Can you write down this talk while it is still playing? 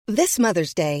This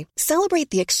Mother's Day, celebrate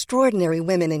the extraordinary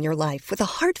women in your life with a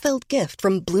heartfelt gift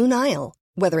from Blue Nile.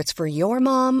 Whether it's for your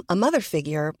mom, a mother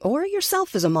figure, or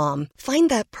yourself as a mom, find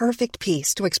that perfect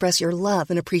piece to express your love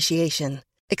and appreciation.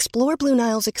 Explore Blue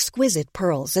Nile's exquisite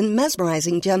pearls and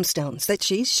mesmerizing gemstones that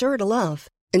she's sure to love.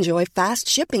 Enjoy fast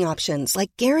shipping options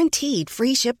like guaranteed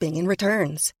free shipping and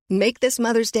returns. Make this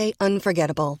Mother's Day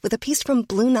unforgettable with a piece from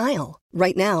Blue Nile.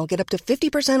 Right now, get up to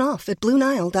 50% off at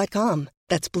BlueNile.com.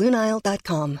 That's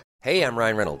BlueNile.com. Hey, I'm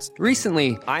Ryan Reynolds.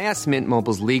 Recently, I asked Mint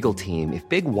Mobile's legal team if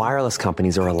big wireless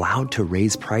companies are allowed to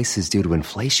raise prices due to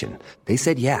inflation. They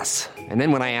said yes. And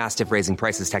then when I asked if raising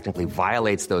prices technically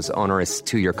violates those onerous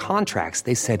two-year contracts,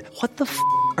 they said, "What the f***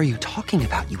 are you talking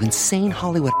about, you insane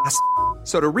Hollywood ass?"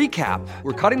 So to recap,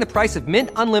 we're cutting the price of Mint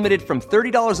Unlimited from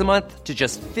 $30 a month to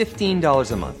just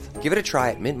 $15 a month. Give it a try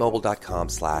at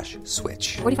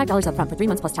mintmobile.com/switch. $45 up front for 3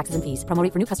 months plus taxes and fees. Promo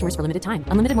rate for new customers for limited time.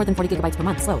 Unlimited more than 40 gigabytes per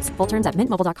month. Slows full terms at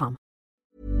mintmobile.com.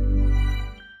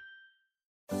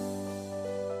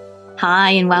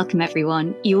 Hi and welcome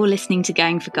everyone. You're listening to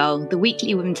Going for Goal, the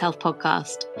weekly women's health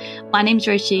podcast. My name's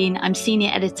Roisin, I'm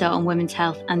senior editor on women's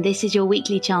health, and this is your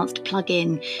weekly chance to plug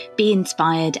in, be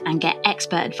inspired and get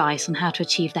expert advice on how to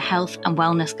achieve the health and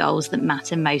wellness goals that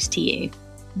matter most to you.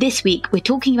 This week, we're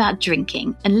talking about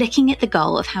drinking and looking at the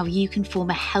goal of how you can form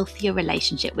a healthier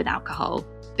relationship with alcohol.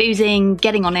 Boozing,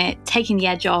 getting on it, taking the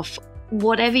edge off,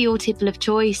 whatever your tipple of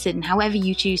choice and however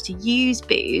you choose to use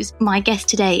booze, my guest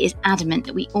today is adamant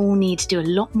that we all need to do a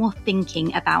lot more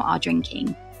thinking about our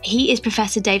drinking. He is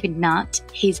Professor David Nutt.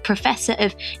 He's Professor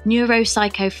of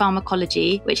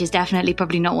Neuropsychopharmacology, which is definitely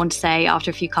probably not one to say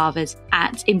after a few carvers,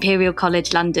 at Imperial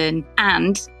College London.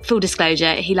 And, full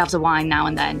disclosure, he loves a wine now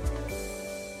and then.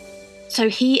 So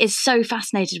he is so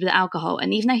fascinated with alcohol,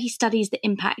 and even though he studies the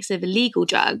impacts of illegal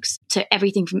drugs, so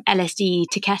everything from LSD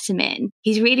to ketamine,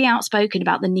 he's really outspoken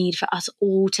about the need for us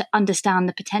all to understand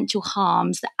the potential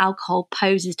harms that alcohol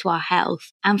poses to our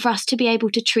health, and for us to be able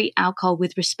to treat alcohol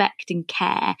with respect and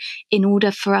care in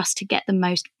order for us to get the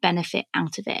most benefit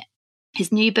out of it. His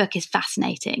new book is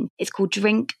fascinating. It's called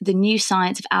Drink: The New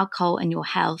Science of Alcohol and Your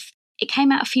Health. It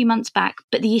came out a few months back,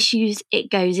 but the issues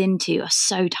it goes into are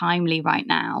so timely right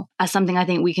now. As something I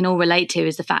think we can all relate to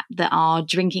is the fact that our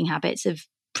drinking habits have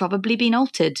probably been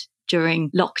altered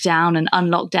during lockdown and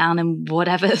unlockdown and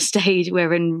whatever stage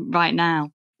we're in right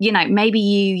now. You know, maybe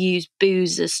you use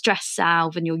booze as stress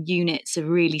salve and your units are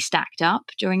really stacked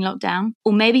up during lockdown.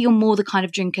 Or maybe you're more the kind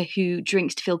of drinker who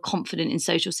drinks to feel confident in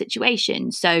social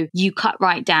situations. So you cut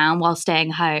right down while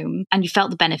staying home and you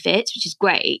felt the benefits, which is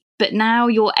great. But now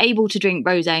you're able to drink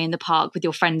rosé in the park with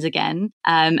your friends again.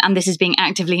 And this is being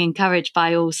actively encouraged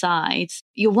by all sides.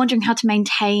 You're wondering how to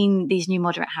maintain these new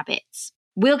moderate habits.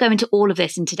 We'll go into all of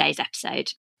this in today's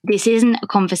episode. This isn't a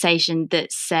conversation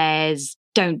that says,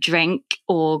 don't drink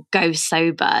or go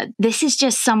sober. This is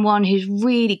just someone who's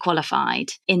really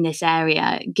qualified in this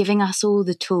area, giving us all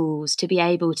the tools to be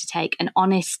able to take an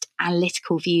honest,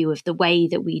 analytical view of the way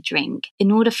that we drink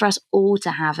in order for us all to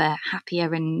have a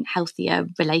happier and healthier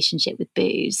relationship with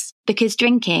booze. Because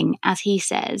drinking, as he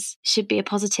says, should be a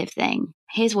positive thing.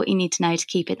 Here's what you need to know to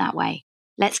keep it that way.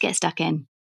 Let's get stuck in.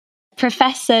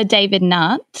 Professor David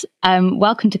Nutt,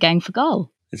 welcome to Going for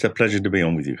Goal. It's a pleasure to be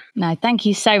on with you. No, thank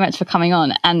you so much for coming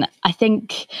on. And I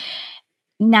think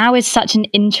now is such an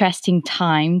interesting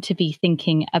time to be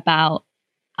thinking about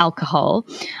alcohol.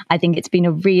 I think it's been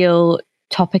a real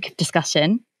topic of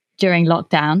discussion during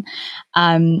lockdown.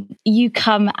 You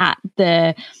come at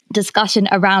the discussion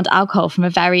around alcohol from a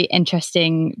very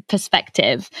interesting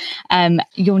perspective.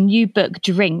 Your new book,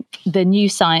 Drink: The New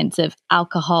Science of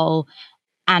Alcohol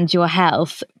and Your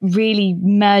Health, really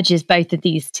merges both of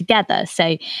these together.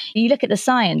 So you look at the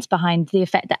science behind the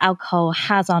effect that alcohol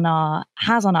has on our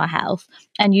health,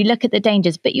 and you look at the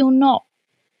dangers, but you're not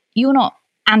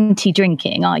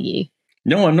anti-drinking, are you?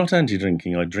 No, I'm not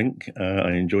anti-drinking. I drink.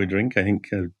 I enjoy drink. I think,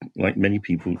 like many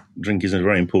people, drink is a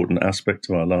very important aspect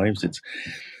of our lives. It's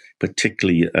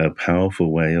particularly a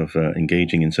powerful way of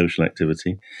engaging in social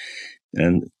activity.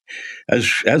 And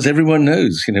as everyone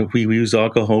knows, we use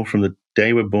alcohol from the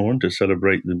day we're born to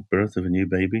celebrate the birth of a new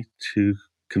baby to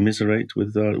commiserate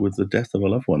with the death of a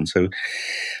loved one. So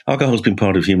alcohol has been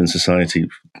part of human society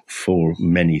for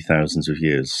many thousands of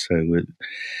years. So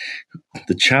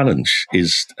the challenge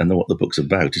is, and what the book's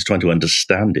about, is trying to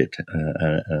understand it,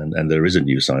 and there is a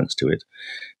new science to it,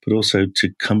 but also to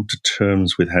come to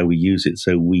terms with how we use it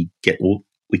so we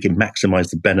can maximize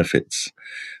the benefits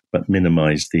but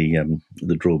minimize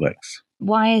the drawbacks.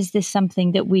 Why is this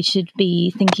something that we should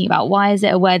be thinking about? Why is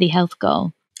it a worthy health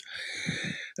goal?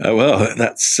 Well,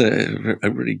 that's a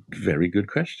really very good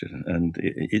question. And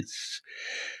it's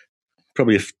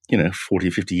probably, 40,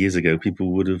 50 years ago,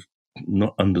 people would have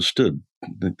not understood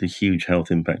the huge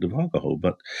health impact of alcohol.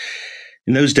 But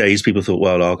in those days, people thought,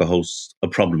 well, alcohol's a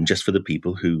problem just for the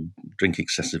people who drink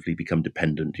excessively, become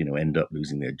dependent, end up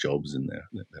losing their jobs and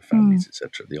their families,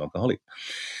 etc., the alcoholic.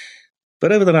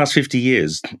 But over the last 50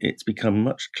 years, it's become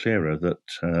much clearer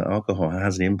that alcohol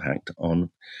has an impact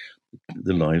on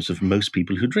the lives of most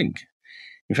people who drink.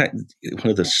 In fact, one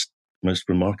of the most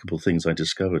remarkable things I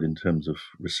discovered in terms of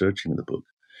researching the book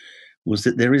was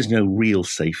that there is no real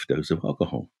safe dose of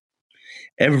alcohol.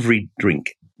 Every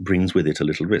drink brings with it a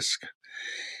little risk.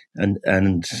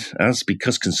 And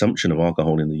because consumption of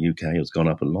alcohol in the UK has gone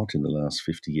up a lot in the last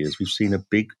 50 years, we've seen a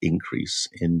big increase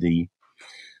in the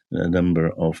number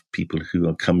of people who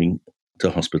are coming to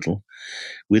hospital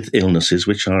with illnesses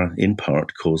which are in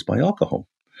part caused by alcohol.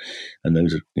 And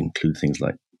those include things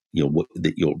like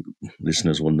that your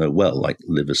listeners will know well, like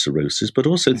liver cirrhosis, but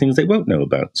also things they won't know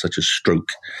about, such as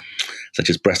stroke, such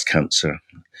as breast cancer,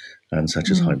 and such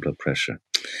as high blood pressure.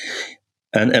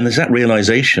 And there's that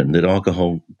realization that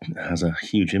alcohol has a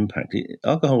huge impact.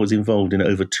 Alcohol is involved in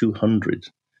over 200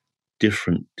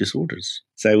 different disorders.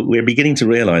 So we're beginning to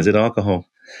realize that alcohol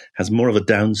has more of a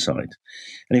downside.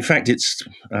 And in fact, it's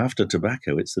after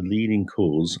tobacco, it's the leading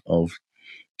cause of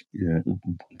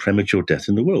premature death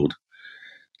in the world.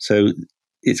 So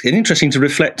it's interesting to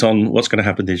reflect on what's going to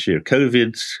happen this year.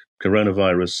 COVID,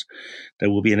 coronavirus, there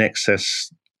will be an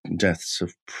excess deaths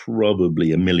of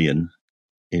probably 1 million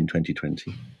in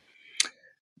 2020.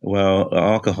 Well,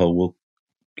 alcohol will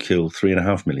kill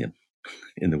 3.5 million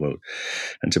in the world,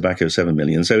 and tobacco 7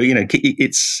 million. So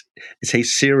it's a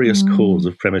serious cause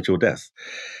of premature death.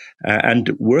 And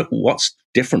what's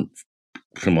different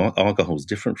from alcohol is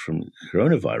different from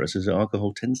coronavirus is that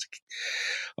alcohol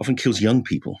often kills young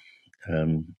people.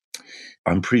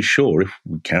 I'm pretty sure if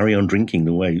we carry on drinking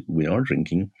the way we are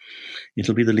drinking,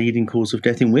 it'll be the leading cause of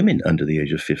death in women under the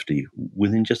age of 50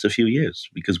 within just a few years,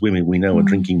 because women we know are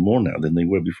drinking more now than they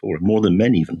were before, more than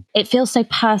men even. It feels so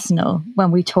personal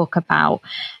when we talk about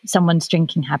someone's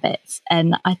drinking habits.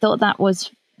 And I thought that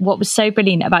was what was so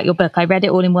brilliant about your book. I read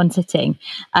it all in one sitting,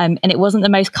 and it wasn't the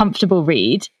most comfortable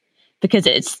read, because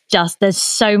it's just there's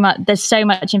so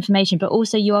much information, but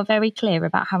also you are very clear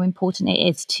about how important it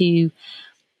is to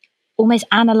almost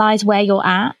analyze where you're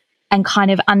at and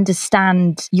kind of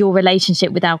understand your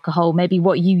relationship with alcohol, maybe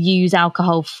what you use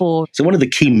alcohol for. So one of the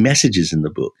key messages in the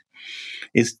book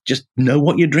is just know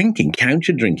what you're drinking, count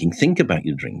your drinking, think about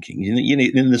your drinking.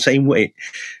 In the same way,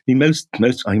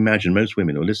 I imagine most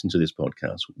women who listen to this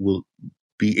podcast will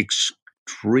be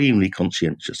extremely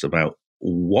conscientious about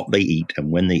what they eat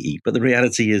and when they eat. But the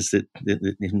reality is that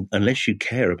unless you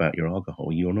care about your alcohol,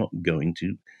 you're not going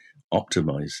to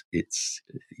optimize its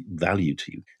value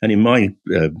to you. And in my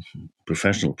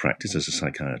professional practice as a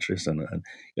psychiatrist, and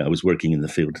I was working in the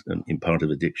field in part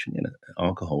of addiction,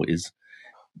 alcohol is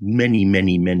many,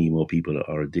 many, many more people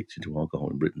are addicted to alcohol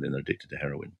in Britain than are addicted to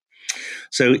heroin.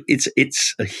 So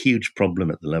it's a huge problem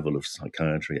at the level of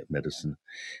psychiatry, at medicine,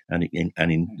 and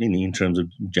in terms of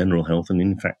general health, and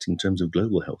in fact in terms of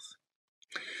global health.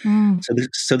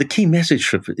 So the key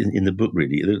message in the book,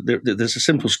 really, there's a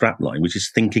simple strapline, which is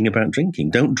thinking about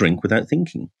drinking. Don't drink without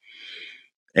thinking.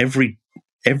 Every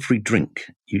drink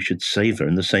you should savor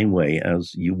in the same way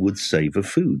as you would savor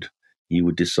food. You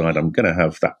would decide, I'm going to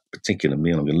have that particular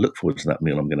meal. I'm going to look forward to that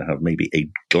meal. I'm going to have maybe a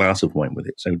glass of wine with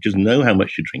it. So just know how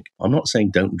much you drink. I'm not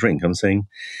saying don't drink. I'm saying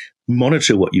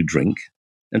monitor what you drink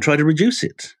and try to reduce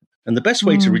it. And the best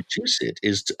way to reduce it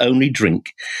is to only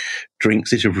drink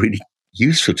drinks that are really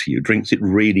useful to you, drinks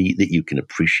that you can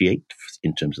appreciate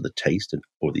in terms of the taste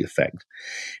or the effect.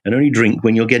 And only drink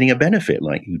when you're getting a benefit,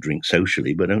 like you drink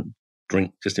socially, but don't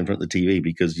drink just in front of the TV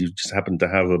because you just happen to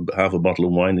have half a bottle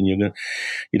of wine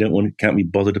and can't be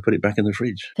bothered to put it back in the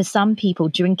fridge. For some people,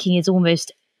 drinking is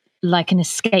almost like an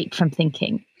escape from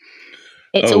thinking.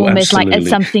 It's almost absolutely. like it's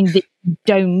something that you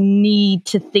don't need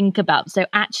to think about. So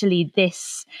actually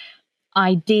this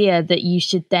idea that you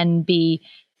should then be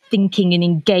thinking and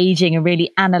engaging and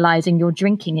really analysing your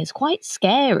drinking is quite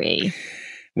scary.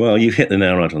 Well, you've hit the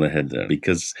nail right on the head there,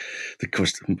 because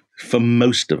for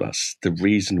most of us, the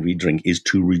reason we drink is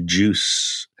to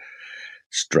reduce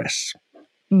stress.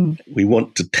 We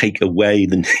want to take away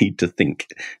the need to think.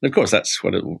 And of course, that's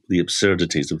one of the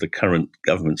absurdities of the current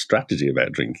government strategy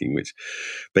about drinking, which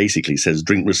basically says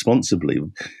drink responsibly.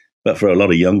 But for a lot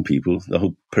of young people, the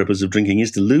whole purpose of drinking is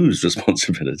to lose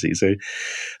responsibility. So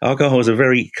alcohol is a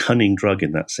very cunning drug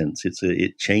in that sense.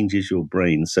 It changes your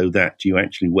brain so that you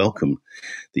actually welcome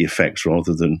the effects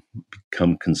rather than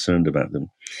become concerned about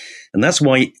them. And that's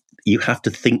why you have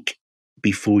to think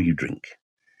before you drink.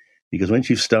 Because once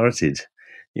you've started,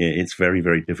 Yeah, it's very,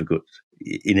 very difficult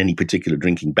in any particular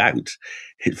drinking bout.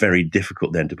 It's very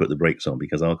difficult then to put the brakes on,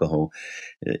 because alcohol,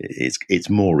 it's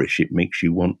moreish. It makes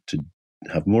you want to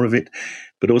have more of it,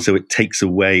 but also it takes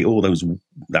away all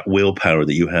that willpower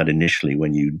that you had initially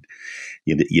when you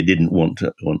didn't want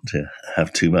to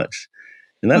have too much.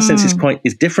 In that sense,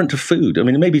 it's different to food. I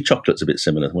mean, maybe chocolate's a bit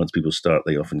similar. Once people start,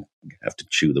 they often have to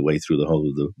chew their way through the whole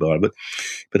of the bar.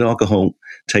 But alcohol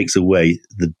takes away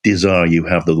the desire you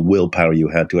have, the willpower you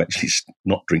had to actually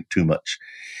not drink too much.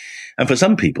 And for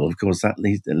some people, of course, that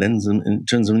lends them and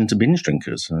turns them into binge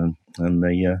drinkers. And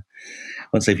they,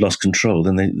 once they've lost control,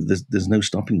 then there's no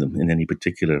stopping them in any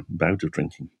particular bout of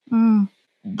drinking.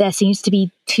 There seems to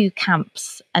be two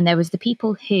camps, and there was the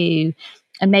people who,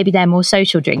 and maybe they're more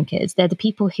social drinkers, they're the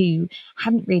people who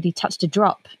hadn't really touched a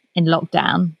drop in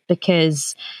lockdown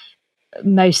because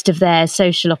most of their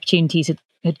social opportunities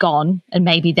had gone, and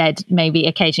maybe they'd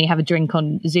occasionally have a drink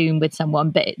on Zoom with someone,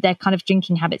 but their kind of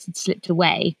drinking habits had slipped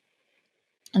away.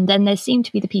 And then there seemed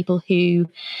to be the people who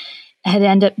had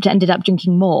ended up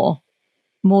drinking more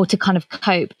to kind of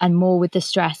cope, and more with the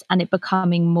stress, and it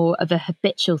becoming more of a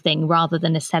habitual thing rather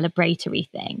than a celebratory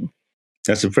thing.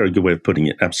 That's a very good way of putting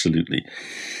it. Absolutely.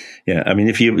 Yeah. I mean,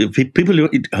 if people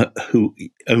who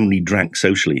only drank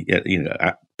socially,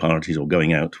 at parties or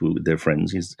going out with their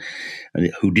friends,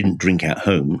 and who didn't drink at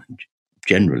home,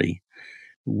 generally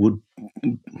would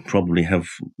probably have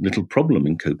little problem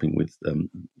in coping with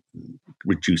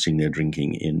reducing their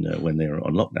drinking when they're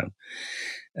on lockdown.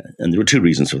 And there are two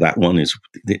reasons for that. One is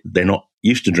they're not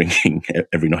used to drinking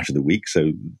every night of the week,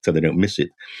 so they don't miss it.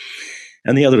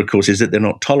 And the other, of course, is that they're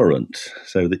not tolerant.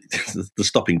 So the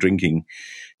stopping drinking,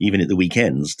 even at the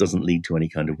weekends, doesn't lead to any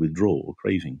kind of withdrawal or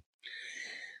craving.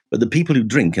 But the people who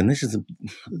drink, and this is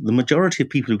the majority of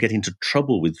people who get into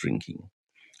trouble with drinking,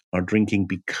 are drinking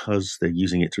because they're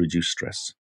using it to reduce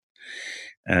stress.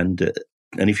 And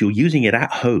if you're using it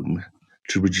at home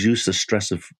to reduce the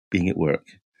stress of being at work,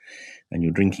 and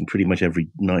you're drinking pretty much every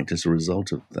night as a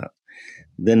result of that,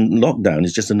 then lockdown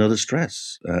is just another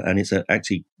stress. And it's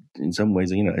actually, in some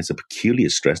ways, it's a peculiar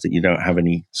stress that you don't have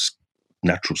any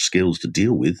natural skills to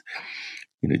deal with.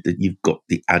 That you've got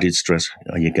the added stress.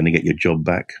 Are you going to get your job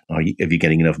back? Are you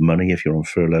getting enough money if you're on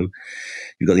furlough?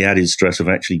 You've got the added stress of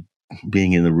actually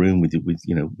being in the room with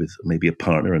maybe a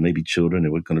partner and maybe children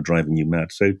who are kind of driving you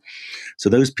mad. So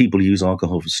those people who use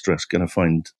alcohol for stress are going to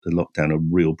find the lockdown a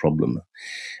real problem.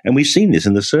 And we've seen this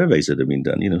in the surveys that have been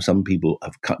done. Some people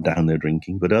have cut down their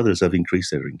drinking, but others have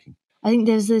increased their drinking. I think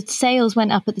the sales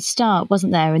went up at the start,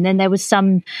 wasn't there? And then there was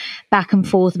some back and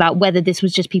forth about whether this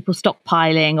was just people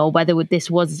stockpiling or whether this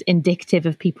was indicative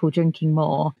of people drinking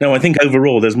more. No, I think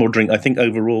overall there's more drink. I think it's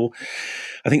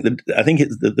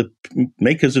the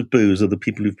makers of booze are the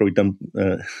people who've probably done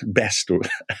best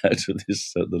out of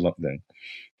this the lockdown,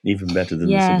 even better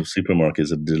than the sort of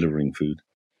supermarkets are delivering food.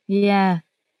 Yeah,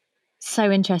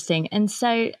 so interesting. And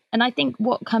I think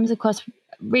what comes across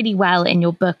really well in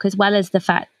your book, as well as the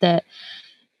fact that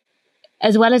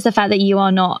you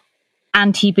are not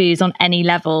anti-booze on any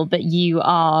level, but you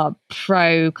are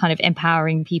pro kind of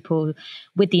empowering people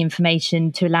with the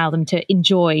information to allow them to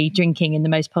enjoy drinking in the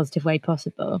most positive way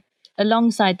possible.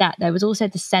 Alongside that, there was also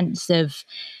the sense of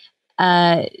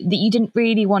that you didn't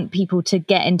really want people to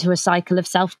get into a cycle of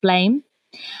self-blame.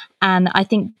 And I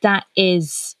think that's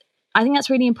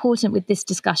really important with this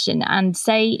discussion. And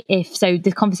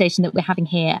the conversation that we're having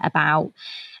here about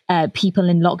people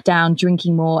in lockdown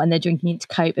drinking more and they're drinking it to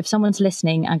cope, if someone's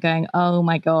listening and going, oh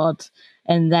my God,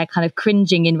 and they're kind of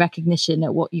cringing in recognition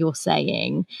at what you're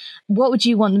saying, what would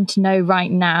you want them to know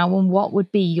right now? And what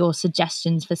would be your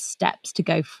suggestions for steps to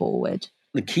go forward?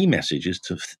 The key message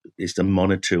is to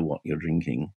monitor what you're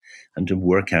drinking and to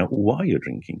work out why you're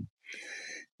drinking.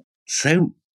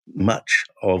 So much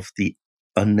of the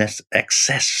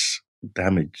excess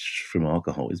damage from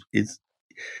alcohol is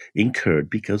incurred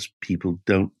because people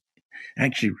don't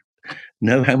actually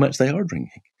know how much they are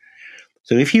drinking.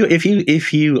 So if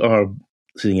you are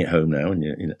sitting at home now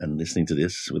and listening to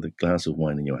this with a glass of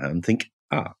wine in your hand, think,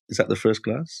 is that the first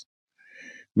glass?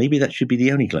 Maybe that should be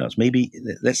the only glass. Maybe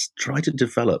let's try to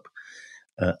develop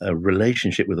a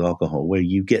relationship with alcohol where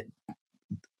you get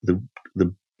the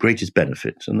greatest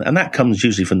benefit, and that comes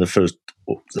usually from the first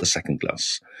or the second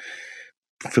glass.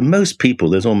 For most people,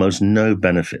 there's almost no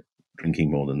benefit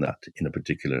drinking more than that in a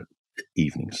particular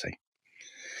evening, say.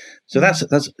 So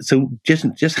so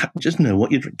just know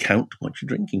what you drink, count what you're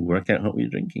drinking, work out what you're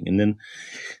drinking, and then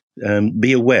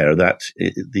Be aware that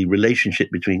the relationship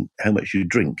between how much you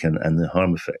drink and the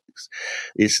harm effects,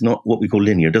 it's not what we call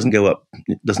linear. It doesn't go up.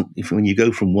 It doesn't. When you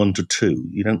go from 1 to 2,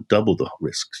 you don't double the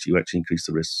risks. You actually increase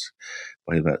the risks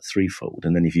by about 3-fold.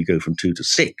 And then if you go from 2 to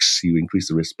 6, you increase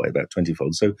the risk by about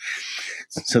 20-fold. So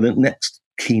the next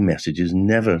key message is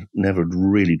never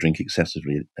really drink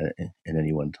excessively in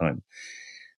any one time.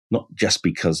 Not just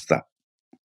because that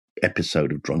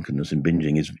episode of drunkenness and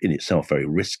binging is in itself very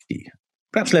risky.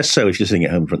 Perhaps less so if you're sitting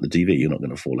at home in front of the TV. You're not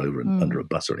going to fall over under a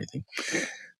bus or anything.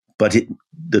 But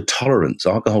the tolerance,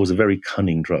 alcohol is a very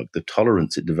cunning drug. The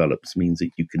tolerance it develops means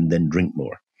that you can then drink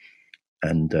more,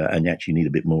 and you actually need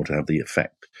a bit more to have the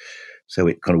effect. So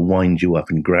it kind of winds you up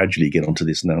and gradually get onto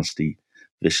this nasty,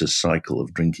 vicious cycle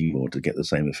of drinking more to get the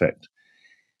same effect.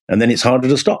 And then it's harder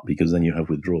to stop because then you have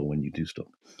withdrawal when you do stop.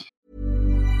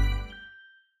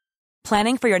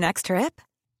 Planning for your next trip?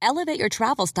 Elevate your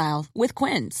travel style with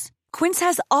Quince. Quince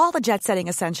has all the jet-setting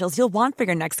essentials you'll want for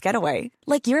your next getaway,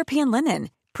 like European linen,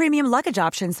 premium luggage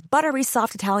options, buttery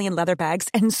soft Italian leather bags,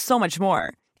 and so much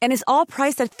more. And is all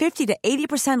priced at 50 to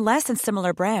 80% less than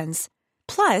similar brands.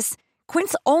 Plus,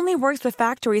 Quince only works with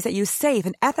factories that use safe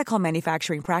and ethical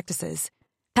manufacturing practices.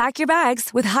 Pack your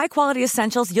bags with high-quality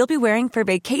essentials you'll be wearing for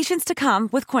vacations to come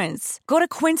with Quince. Go to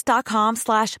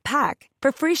quince.com/pack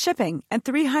for free shipping and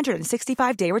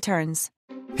 365-day returns.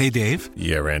 Hey, Dave.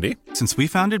 Yeah, Randy. Since we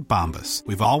founded Bombas,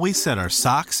 we've always said our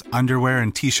socks, underwear,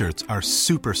 and T-shirts are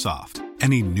super soft.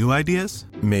 Any new ideas?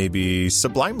 Maybe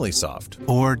sublimely soft.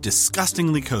 Or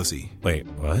disgustingly cozy. Wait,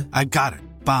 what? I got it.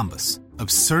 Bombas.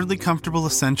 Absurdly comfortable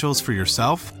essentials for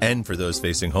yourself and for those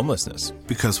facing homelessness.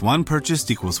 Because one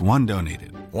purchased equals one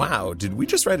donated. Wow, did we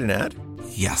just write an ad?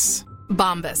 Yes.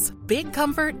 Bombas. Big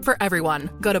comfort for everyone.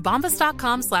 Go to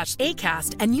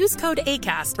bombas.com/ACAST and use code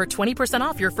ACAST for 20%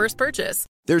 off your first purchase.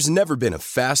 There's never been a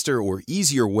faster or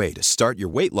easier way to start your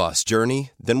weight loss journey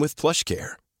than with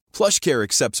PlushCare. PlushCare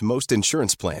accepts most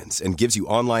insurance plans and gives you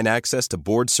online access to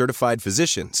board-certified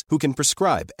physicians who can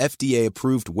prescribe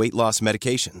FDA-approved weight loss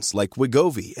medications like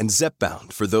Wegovy and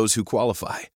Zepbound for those who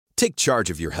qualify. Take charge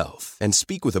of your health and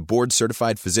speak with a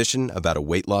board-certified physician about a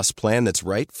weight loss plan that's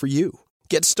right for you.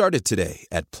 Get started today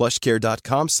at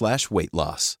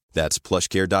plushcare.com/weight-loss. That's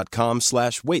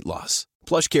plushcare.com/weight-loss.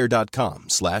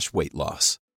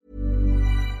 plushcare.com/weight-loss.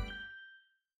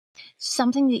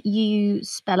 Something that you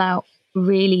spell out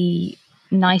really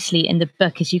nicely in the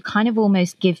book is you kind of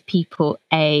almost give people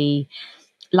a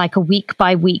week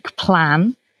by week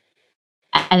plan.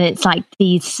 And it's like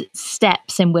these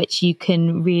steps in which you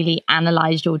can really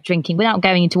analyze your drinking without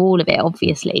going into all of it,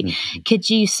 obviously. Mm-hmm. Could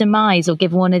you surmise or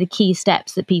give one of the key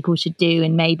steps that people should do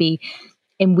in maybe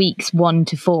in weeks 1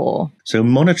 to 4? So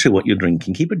monitor what you're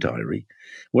drinking, keep a diary,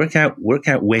 work out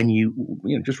when you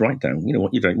just write down,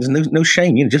 what you're drinking. There's no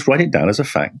shame, just write it down as a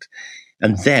fact.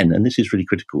 And then, and this is really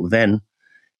critical, then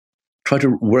try to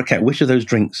work out which of those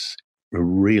drinks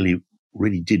really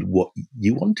did what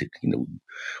you wanted.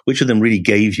 Which of them really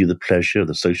gave you the pleasure,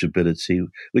 the sociability,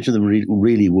 which of them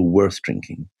really were worth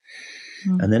drinking.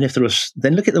 Mm. And then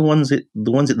then look at the ones at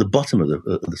the bottom of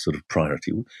the sort of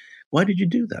priority. Why did you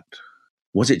do that?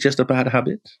 Was it just a bad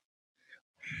habit?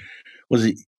 Was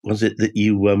it that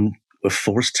you were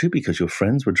forced to because your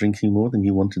friends were drinking more than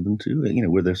you wanted them to?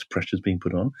 Were there pressures being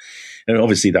put on? And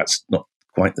obviously that's not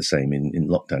quite the same in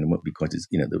lockdown. It won't be quite as,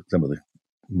 some of the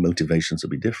motivations will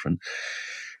be different.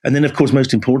 And then, of course,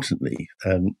 most importantly,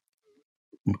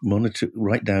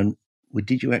 write down,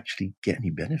 did you actually get any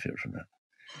benefit from that?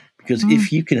 Because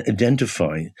if you can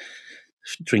identify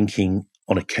drinking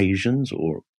on occasions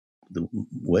or the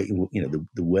way,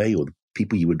 the way or the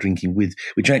people you were drinking with,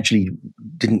 which actually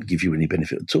didn't give you any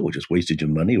benefit at all, just wasted your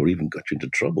money or even got you into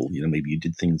trouble. Maybe you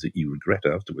did things that you regret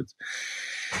afterwards.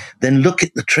 Then look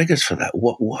at the triggers for that.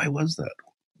 Why was that?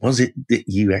 Was it that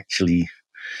you actually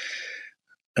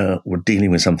were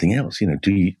dealing with something else?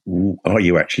 Are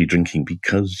you actually drinking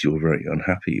because you're very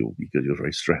unhappy or because you're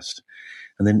very stressed?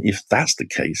 And then if that's the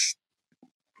case,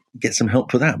 get some help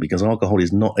for that, because alcohol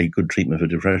is not a good treatment for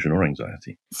depression or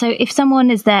anxiety. So if someone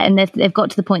is there and they've got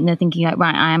to the point and they're thinking like,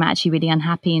 right, I am actually really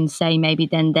unhappy, and say maybe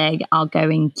then they are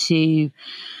going to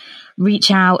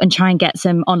reach out and try and get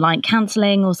some online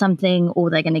counselling or something, or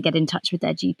they're going to get in touch with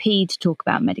their GP to talk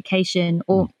about medication,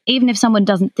 or even if someone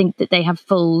doesn't think that they have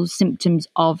full symptoms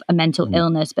of a mental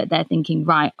illness, but they're thinking,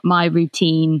 right, my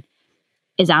routine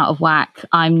is out of whack.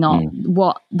 I'm not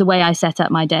the way I set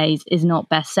up my days is not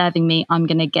best serving me. I'm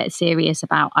going to get serious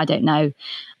about, I don't know,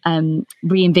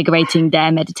 reinvigorating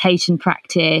their meditation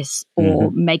practice or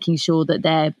making sure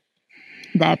that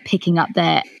they're picking up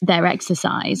their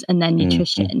exercise and their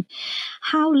nutrition.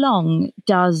 How long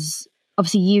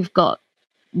obviously you've got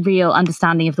real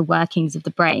understanding of the workings of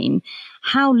the brain,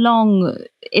 how long,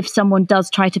 if someone does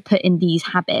try to put in these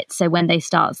habits, so when they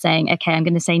start saying, okay, I'm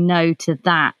going to say no to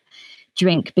that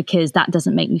drink because that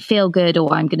doesn't make me feel good,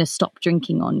 or I'm going to stop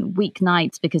drinking on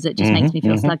weeknights because it just makes me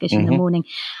feel sluggish in the morning,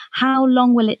 how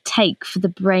long will it take for the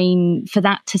brain for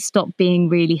that to stop being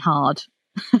really hard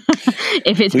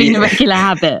if it's been a regular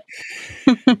habit?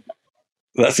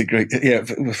 That's a great,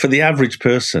 for the average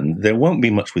person, there won't be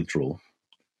much withdrawal.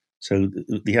 So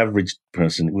the average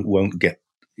person won't get,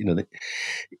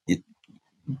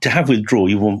 to have withdrawal,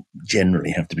 you won't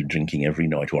generally have to be drinking every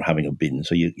night or having a bin.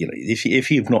 So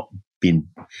if you've not been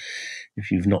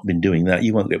doing that,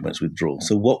 you won't get much withdrawal.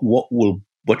 So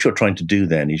what you're trying to do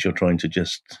then is you're trying to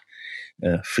just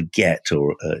forget,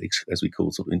 or as we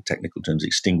call sort of in technical terms,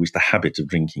 extinguish the habit of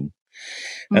drinking,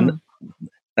 and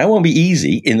that won't be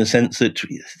easy in the sense that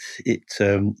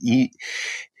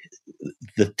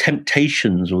the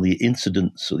temptations or the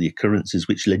incidents or the occurrences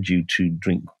which led you to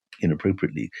drink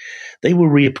inappropriately, they will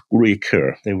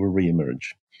reoccur, they will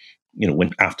reemerge.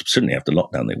 Certainly after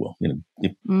lockdown, they will.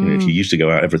 If you used to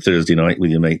go out every Thursday night with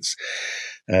your mates,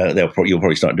 you'll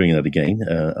probably start doing that again.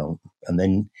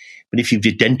 But if you've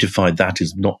identified that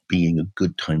as not being a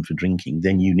good time for drinking,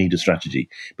 then you need a strategy.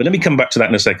 But let me come back to that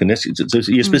in a second. So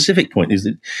your specific point is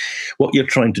that what you're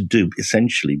trying to do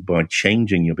essentially by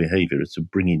changing your behavior is to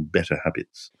bring in better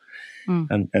habits.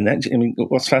 And actually,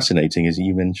 what's fascinating is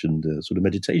you mentioned sort of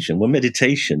meditation. Well,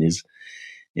 meditation is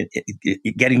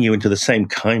getting you into the same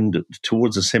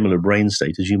towards a similar brain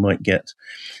state as you might get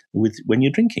when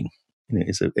you're drinking.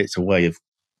 It's a way of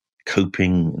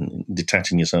coping and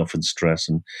detaching yourself from stress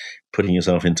and putting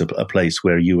yourself into a place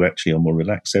where you actually are more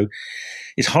relaxed. So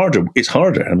it's harder.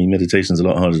 I mean, meditation is a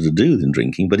lot harder to do than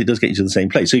drinking, but it does get you to the same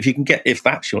place. So if you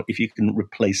can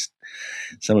replace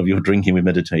some of your drinking with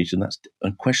meditation, that's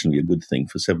unquestionably a good thing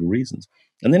for several reasons.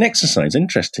 And then exercise,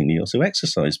 interestingly, also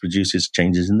exercise produces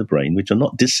changes in the brain which are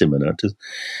not dissimilar to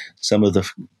some of the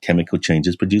chemical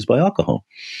changes produced by alcohol.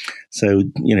 So,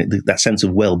 that sense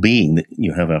of well-being that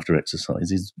you have after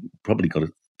exercise is probably got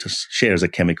to share as a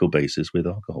chemical basis with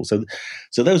alcohol. So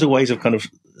those are ways of kind of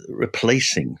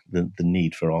replacing the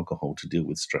need for alcohol to deal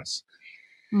with stress.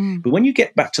 But when you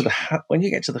get back to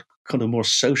the kind of more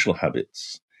social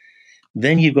habits,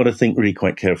 then you've got to think really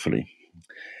quite carefully,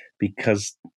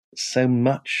 because so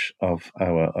much of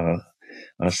our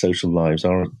social lives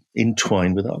are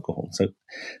entwined with alcohol. So,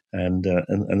 and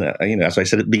as I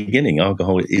said at the beginning,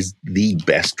 alcohol is the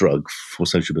best drug for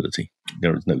sociability.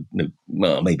 There is no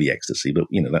well, maybe ecstasy, but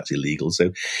that's illegal.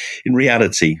 So, in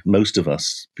reality, most of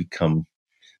us become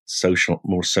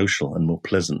more social and more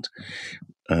pleasant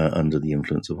under the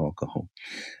influence of alcohol.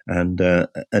 And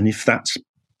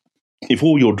if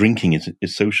all your drinking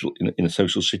is social in a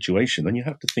social situation, then you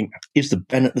have to think: is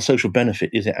the social benefit,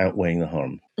 is it outweighing the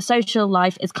harm? The social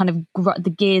life is kind of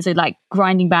the gears are like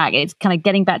grinding back. It's kind of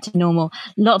getting back to normal.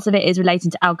 Lots of it is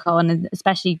relating to alcohol, and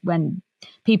especially when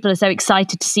people are so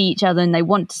excited to see each other and they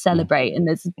want to celebrate. And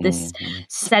there's this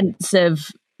sense of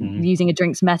using a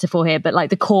drinks metaphor here, but like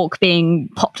the cork being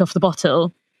popped off the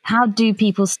bottle. How do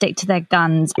people stick to their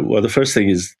guns? Well, the first thing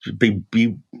is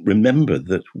remember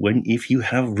that if you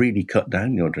have really cut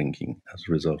down your drinking as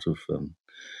a result of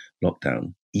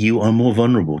lockdown, you are more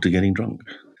vulnerable to getting drunk.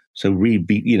 So really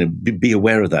be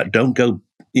aware of that. Don't go,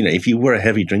 if you were a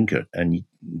heavy drinker, and you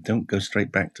don't go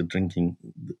straight back to drinking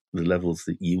the levels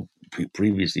that you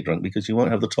previously drank, because you won't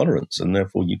have the tolerance, and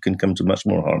therefore you can come to much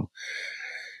more harm.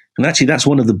 And actually, that's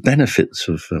one of the benefits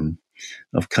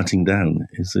of cutting down,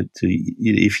 is that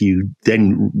if you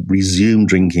then resume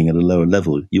drinking at a lower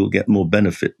level, you'll get more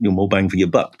benefit, you're more bang for your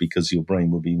buck, because your brain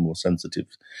will be more sensitive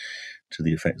to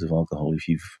the effects of alcohol if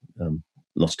you've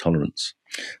lost tolerance.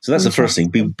 So that's the first thing.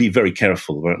 Be very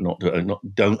careful about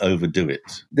don't overdo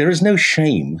it. There is no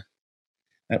shame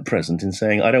at present in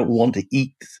saying, I don't want to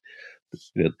eat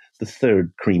the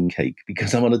third cream cake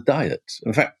because I'm on a diet.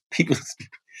 In fact, people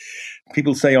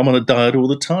say I'm on a diet all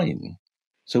the time.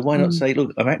 So why not say,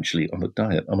 look, I'm actually on a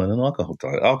diet. I'm on an alcohol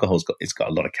diet. Alcohol's got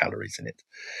a lot of calories in it.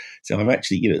 So I'm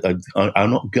actually, I'm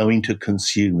not going to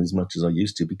consume as much as I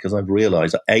used to, because I've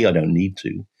realized that A, I don't need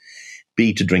to.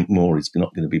 B, to drink more is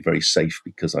not going to be very safe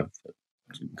because I've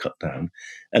cut down.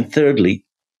 And thirdly,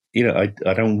 I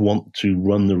don't want to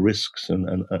run the risks and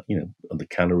the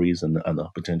calories and the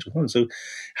potential harm. So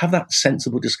have that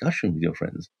sensible discussion with your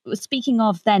friends. Speaking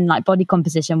of then, like body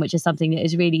composition, which is something that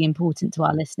is really important to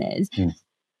our listeners.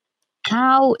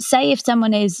 Say if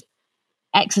someone is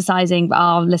exercising,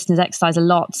 our listeners exercise a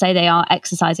lot, say they are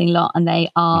exercising a lot and they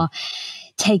are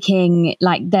they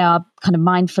are kind of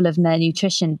mindful of their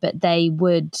nutrition, but they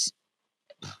would,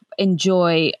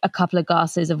 enjoy a couple of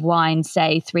glasses of wine,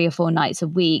 say 3 or 4 nights a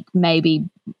week, maybe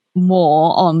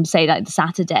more on, say, like the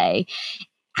Saturday,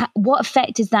 what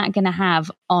effect is that going to have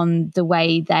on the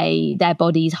way their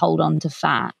bodies hold on to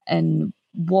fat? And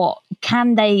what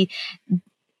can they,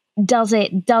 does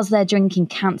their drinking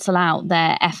cancel out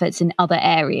their efforts in other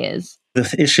areas?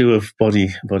 The issue of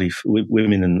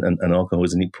women and alcohol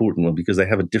is an important one because they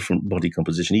have a different body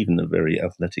composition. Even the very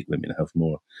athletic women have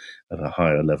more of a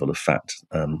higher level of fat,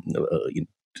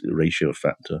 ratio of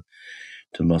fat to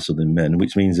muscle than men,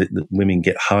 which means that women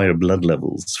get higher blood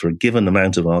levels for a given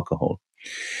amount of alcohol.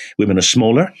 Women are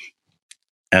smaller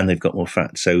and they've got more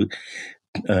fat. So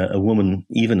a woman,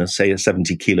 even say a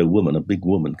 70-kilo woman, a big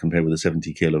woman compared with a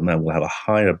 70-kilo man, will have a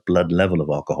higher blood level of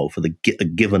alcohol for a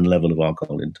given level of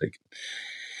alcohol intake.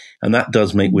 And that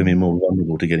does make women more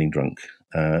vulnerable to getting drunk,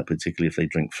 particularly if they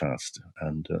drink fast.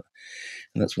 And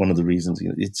that's one of the reasons.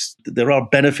 There are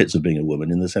benefits of being a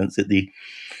woman in the sense that the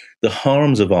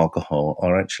harms of alcohol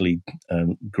are actually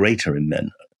greater in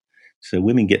men. So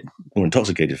women get more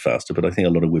intoxicated faster, but I think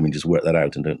a lot of women just work that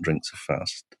out and don't drink so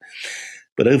fast.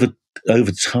 But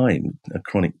over time,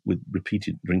 chronic with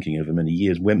repeated drinking over many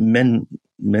years, when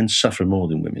men suffer more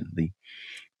than women.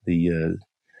 The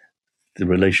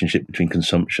relationship between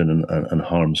consumption and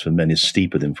harms for men is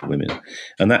steeper than for women,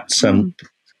 and that's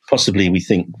possibly, we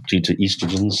think, due to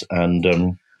estrogens,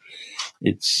 and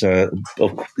it's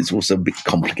also a bit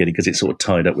complicated because it's sort of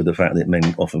tied up with the fact that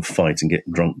men often fight and get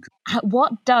drunk.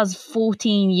 What does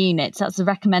 14 units, that's the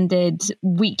recommended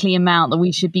weekly amount that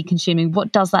we should be consuming,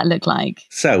 what does that look like?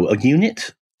 So a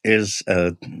unit is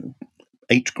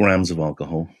 8 grams of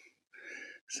alcohol.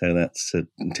 So that's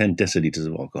 10 deciliters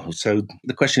of alcohol. So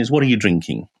the question is, what are you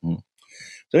drinking?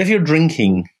 So if you're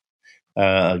drinking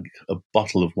a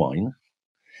bottle of wine,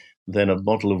 then a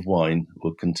bottle of wine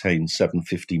will contain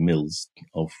 750 mils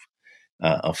of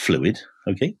fluid,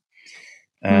 okay?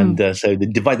 And so they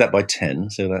divide that by 10,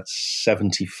 so that's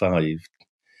 75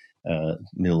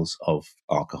 mils of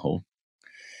alcohol.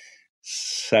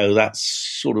 So that's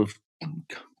sort of,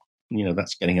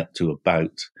 that's getting up to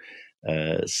about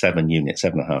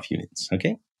 7.5 units,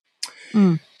 okay?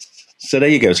 So there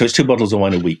you go. So it's 2 bottles of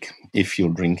wine a week if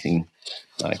you're drinking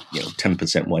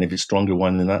 10% wine. If it's stronger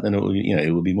wine than that, then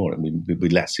it will be more. It would be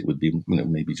less. It would be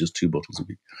maybe just 2 bottles a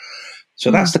week.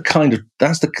 So that's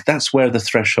that's where the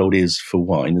threshold is for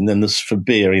wine. And then for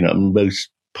beer, most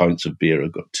pints of beer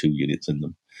have got 2 units in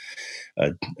them.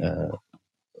 A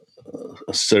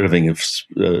serving of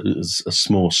a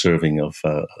small serving of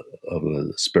a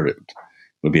spirit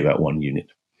would be about 1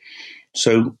 unit.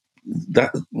 So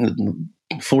that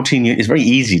 14 units, it's very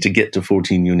easy to get to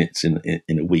 14 units in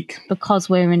a week. Because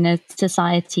we're in a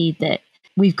society that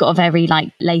we've got a very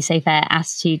laissez-faire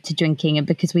attitude to drinking, and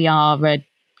because we are a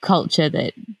culture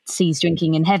that sees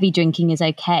drinking and heavy drinking is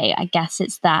okay, I guess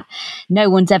it's that no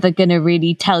one's ever going to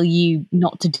really tell you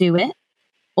not to do it,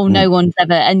 or no one's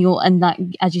ever, and that,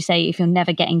 as you say, if you're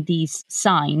never getting these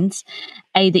signs,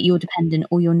 that you're dependent,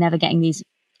 or you're never getting these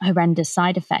horrendous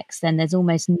side effects, then there's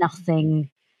almost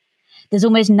nothing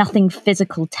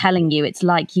physical telling you. It's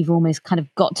like you've almost kind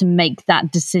of got to make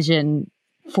that decision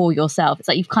for yourself. It's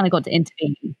like you've kind of got to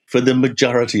intervene. For the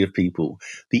majority of people,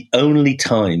 the only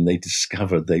time they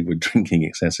discovered they were drinking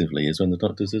excessively is when the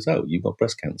doctor says, "Oh, you've got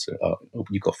breast cancer. Oh,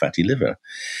 you've got fatty liver.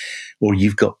 Or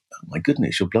you've got, oh my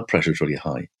goodness, your blood pressure is really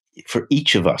high." For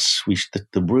each of us,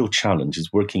 the real challenge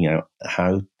is working out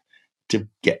how to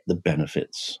get the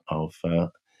benefits of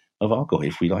alcohol,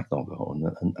 if we like alcohol.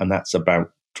 And that's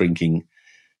about drinking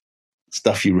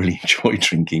stuff you really enjoy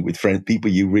drinking with friends, people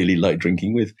you really like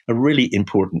drinking with. A really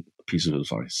important piece of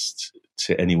advice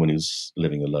to anyone who's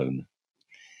living alone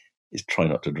is try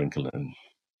not to drink alone.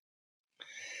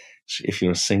 If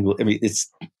you're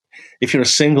if you're a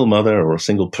single mother or a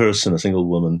single person, a single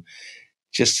woman,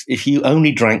 if you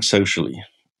only drank socially,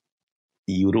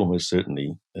 you would almost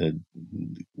certainly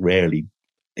rarely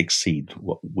exceed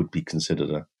what would be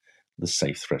considered the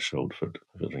safe threshold for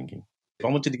drinking. I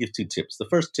wanted to give 2 tips. The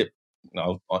first tip,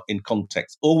 in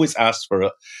context,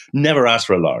 never ask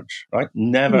for a large, right?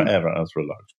 Never ever ask for a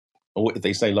large. Or if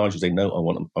they say large, you say, no, I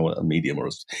want a medium, or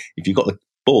if you've got the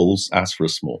balls, ask for a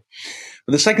small.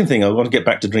 But the second thing, I want to get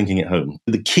back to drinking at home.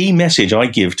 The key message I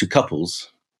give to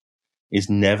couples is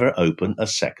never open a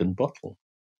second bottle.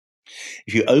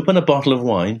 If you open a bottle of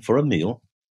wine for a meal,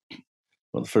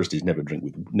 well, the first is never drink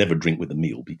with a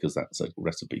meal, because that's a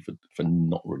recipe for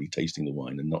not really tasting the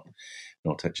wine and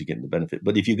not actually getting the benefit.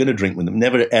 But if you're going to drink with them,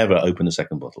 never ever open a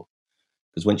second bottle,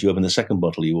 because once you open the second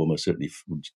bottle, you almost certainly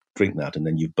would drink that, and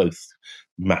then you've both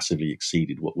massively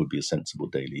exceeded what would be a sensible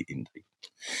daily intake.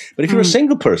 But if you're a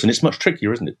single person, it's much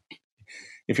trickier, isn't it?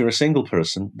 If you're a single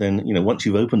person, then, once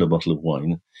you've opened a bottle of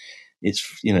wine,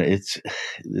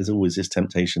 there's always this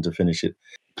temptation to finish it.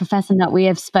 Professor Nutt, we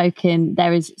have spoken.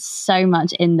 There is so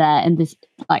much in there, and this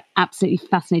absolutely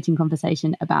fascinating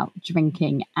conversation about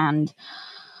drinking and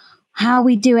how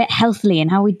we do it healthily and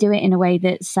how we do it in a way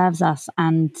that serves us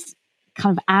and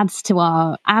kind of adds to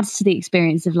the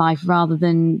experience of life rather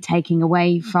than taking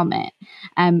away from it.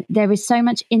 There is so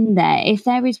much in there. If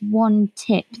there is one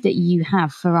tip that you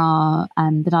have for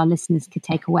that our listeners could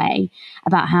take away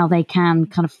about how they can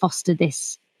kind of foster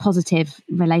this positive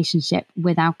relationship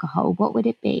with alcohol, what would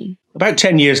it be? About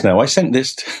 10 years now, I sent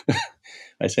this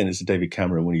to David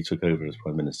Cameron when he took over as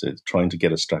Prime Minister, trying to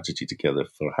get a strategy together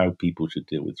for how people should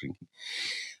deal with drinking.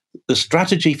 The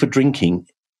strategy for drinking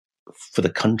for the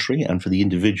country and for the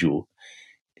individual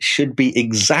should be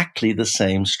exactly the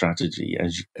same strategy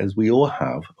as we all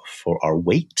have for our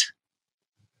weight.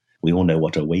 We all know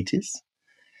what our weight is.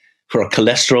 For our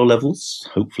cholesterol levels,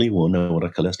 hopefully we'll know what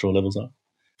our cholesterol levels are.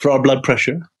 For our blood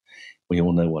pressure, we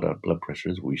all know what our blood pressure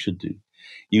is, what we should do.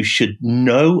 You should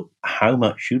know how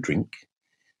much you drink.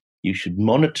 You should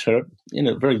monitor in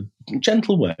a very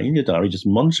gentle way in your diary, just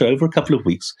monitor over a couple of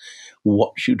weeks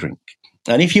what you drink.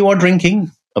 And if you are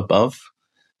drinking above,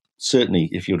 certainly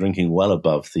if you're drinking well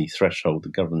above the threshold, the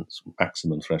government's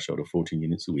maximum threshold of 14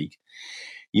 units a week,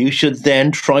 you should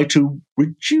then try to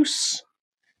reduce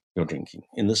your drinking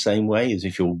in the same way as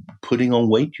if you're putting on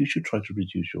weight, you should try to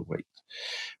reduce your weight.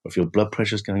 Or if your blood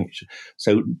pressure is going,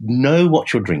 so know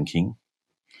what you're drinking.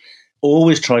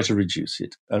 Always try to reduce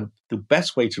it. And the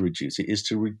best way to reduce it is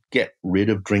to get rid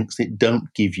of drinks that don't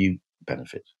give you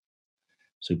benefit.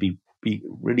 So be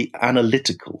really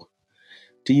analytical.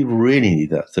 Do you really need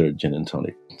that third gin and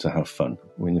tonic to have fun?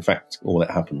 When in fact, all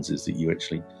that happens is that you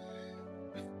actually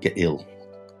get ill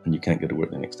and you can't go to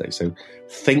work the next day. So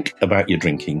think about your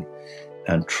drinking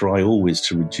and try always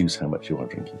to reduce how much you are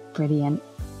drinking. Brilliant.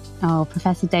 Oh,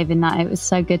 Professor David Nutt, it was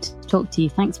so good to talk to you.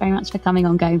 Thanks very much for coming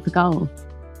on Going for Gold.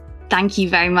 Thank you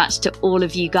very much to all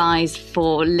of you guys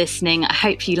for listening. I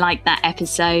hope you liked that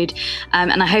episode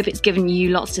and I hope it's given you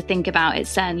lots to think about. It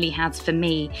certainly has for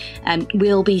me.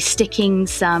 We'll be sticking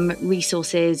some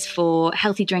resources for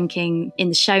healthy drinking in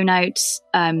the show notes.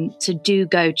 So do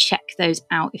go check those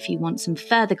out if you want some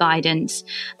further guidance.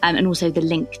 And also the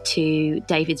link to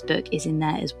David's book is in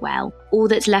there as well. All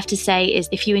that's left to say is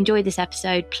if you enjoyed this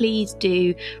episode, please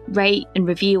do rate and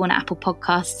review on Apple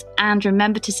Podcasts and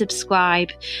remember to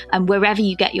subscribe wherever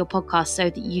you get your podcasts so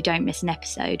that you don't miss an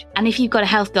episode. And if you've got a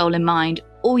health goal in mind,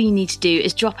 all you need to do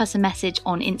is drop us a message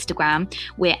on Instagram.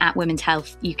 We're at Women's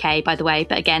Health UK, by the way,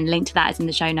 but again, link to that is in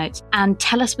the show notes. And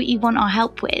tell us what you want our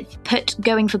help with. Put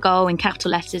Going for Goal in capital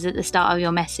letters at the start of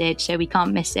your message so we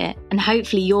can't miss it. And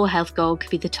hopefully your health goal could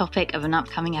be the topic of an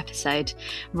upcoming episode.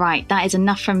 Right, that is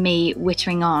enough from me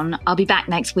wittering on. I'll be back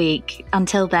next week.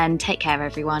 Until then, take care,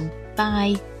 everyone.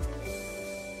 Bye.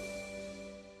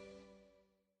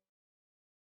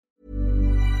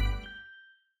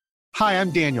 Hi,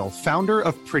 I'm Daniel, founder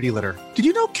of Pretty Litter. Did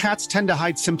you know cats tend to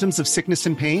hide symptoms of sickness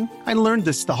and pain? I learned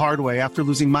this the hard way after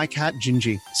losing my cat,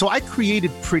 Gingy. So I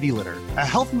created Pretty Litter, a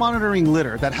health monitoring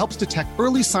litter that helps detect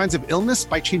early signs of illness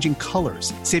by changing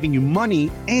colors, saving you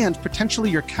money and potentially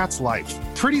your cat's life.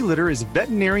 Pretty Litter is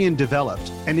veterinarian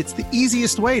developed, and it's the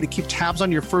easiest way to keep tabs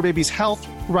on your fur baby's health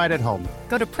right at home.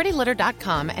 Go to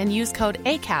prettylitter.com and use code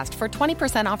ACAST for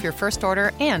 20% off your first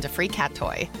order and a free cat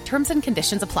toy. Terms and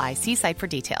conditions apply. See site for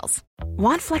details.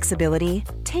 Want flexibility?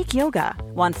 Take yoga.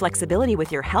 Want flexibility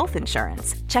with your health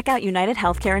insurance? Check out United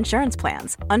Healthcare Insurance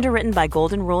Plans. Underwritten by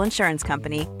Golden Rule Insurance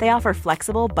Company, they offer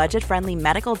flexible, budget-friendly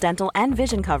medical, dental, and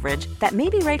vision coverage that may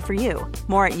be right for you.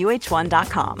 More at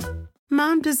uh1.com.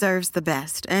 Mom deserves the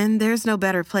best, and there's no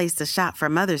better place to shop for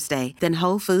Mother's Day than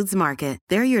Whole Foods Market.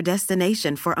 They're your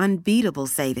destination for unbeatable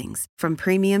savings, from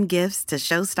premium gifts to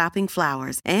show-stopping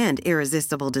flowers and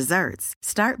irresistible desserts.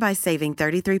 Start by saving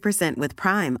 33% with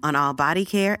Prime on all body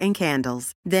care and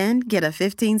candles. Then get a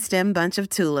 15-stem bunch of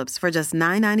tulips for just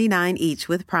 $9.99 each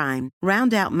with Prime.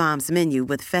 Round out Mom's menu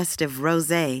with festive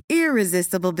rosé,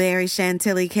 irresistible berry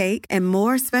chantilly cake, and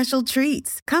more special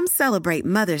treats. Come celebrate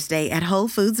Mother's Day at Whole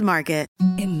Foods Market.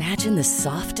 Imagine the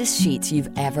softest sheets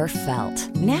you've ever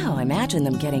felt. Now imagine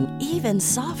them getting even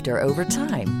softer over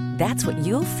time. That's what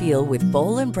you'll feel with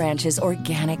Boll & Branch's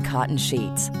organic cotton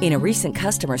sheets. In a recent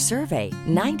customer survey,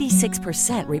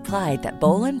 96% replied that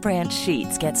Boll & Branch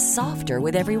sheets get softer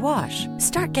with every wash.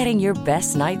 Start getting your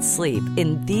best night's sleep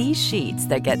in these sheets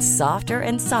that get softer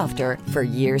and softer for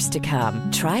years to come.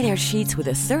 Try their sheets with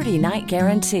a 30-night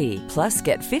guarantee. Plus,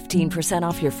 get 15%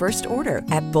 off your first order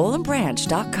at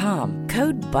bollandbranch.com.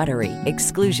 Code BUTTERY.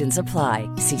 Exclusions apply.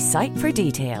 See site for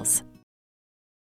details.